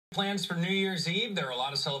Plans for New Year's Eve. There are a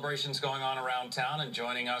lot of celebrations going on around town, and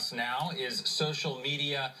joining us now is social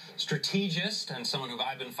media strategist and someone who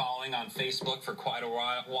I've been following on Facebook for quite a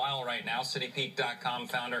while right now, Citypeek.com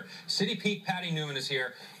founder. Citypeek Patti Neumann is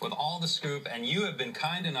here with all the scoop, and you have been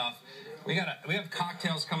kind enough. We have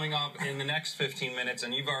cocktails coming up in the next 15 minutes,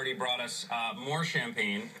 and you've already brought us more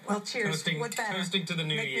champagne. Well, cheers. What better? Toasting to the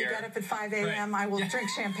new year. Make me get up at 5 a.m. Right. I will drink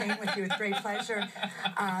champagne with you with great pleasure.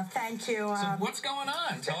 Thank you. So what's going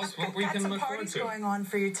on? Tell us what we can look forward to. Got some parties going on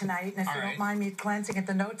for you tonight, and if you don't mind me glancing at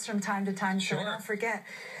the notes from time to time, so don't forget.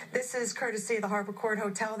 This is courtesy of the Harbor Court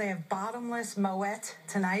Hotel. They have bottomless Moet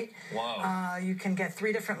tonight. Wow. You can get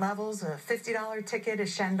 3 different levels. A $50 ticket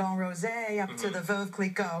is Chandon Rosé up to the Veuve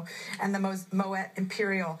Clicquot and the Moet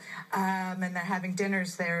Imperial. And they're having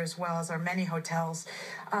dinners there as well as our many hotels.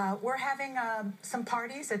 We're having some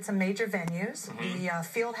parties at some major venues. The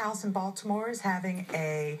Field House in Baltimore is having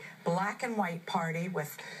a black and white party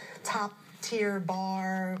with top-tier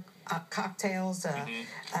bar, cocktails,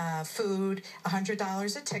 food,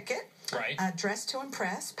 $100 a ticket. Right. Dress to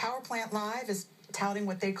Impress. Power Plant Live is touting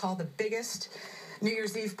what they call the biggest New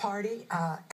Year's Eve party